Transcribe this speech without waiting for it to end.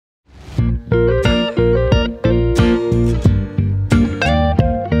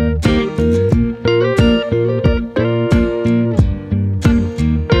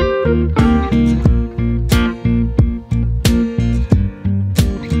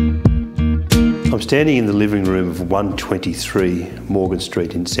I'm standing in the living room of 123 Morgan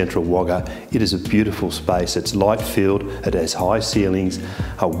Street in Central Wagga. It is a beautiful space. It's light filled, it has high ceilings,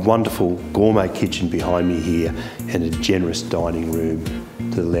 a wonderful gourmet kitchen behind me here, and a generous dining room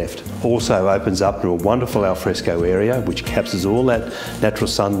to the left. Also opens up to a wonderful alfresco area which captures all that natural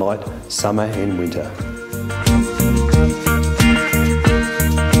sunlight, summer and winter.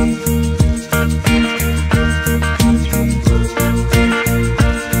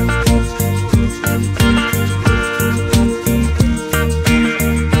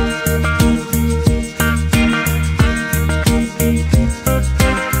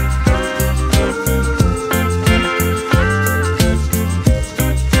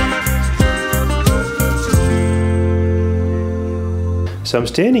 So I'm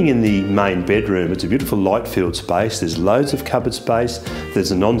standing in the main bedroom. It's a beautiful light-filled space. There's loads of cupboard space,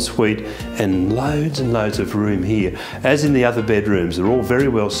 there's an ensuite and loads of room here. As in the other bedrooms, they're all very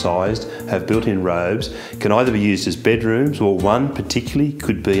well sized, have built-in robes, can either be used as bedrooms or one particularly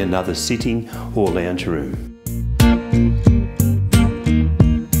could be another sitting or lounge room.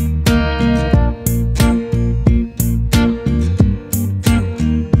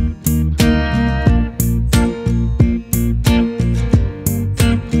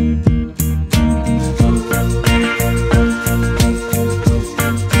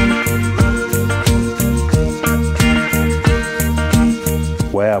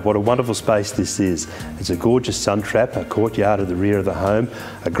 Wow, what a wonderful space this is. It's a gorgeous sun trap, a courtyard at the rear of the home,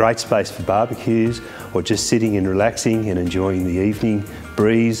 a great space for barbecues or just sitting and relaxing and enjoying the evening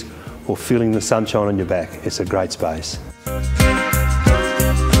breeze or feeling the sunshine on your back. It's a great space.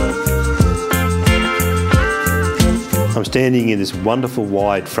 I'm standing in this wonderful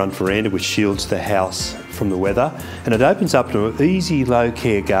wide front veranda which shields the house from the weather, and it opens up to an easy low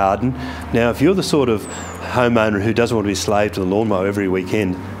care garden. Now if you're the sort of homeowner who doesn't want to be a slave to the lawnmower every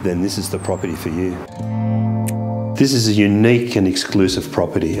weekend, then this is the property for you. This is a unique and exclusive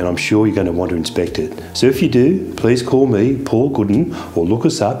property and I'm sure you're going to want to inspect it. So if you do, please call me, Paul Gooden, or look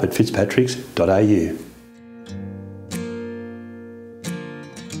us up at fitzpatricks.au.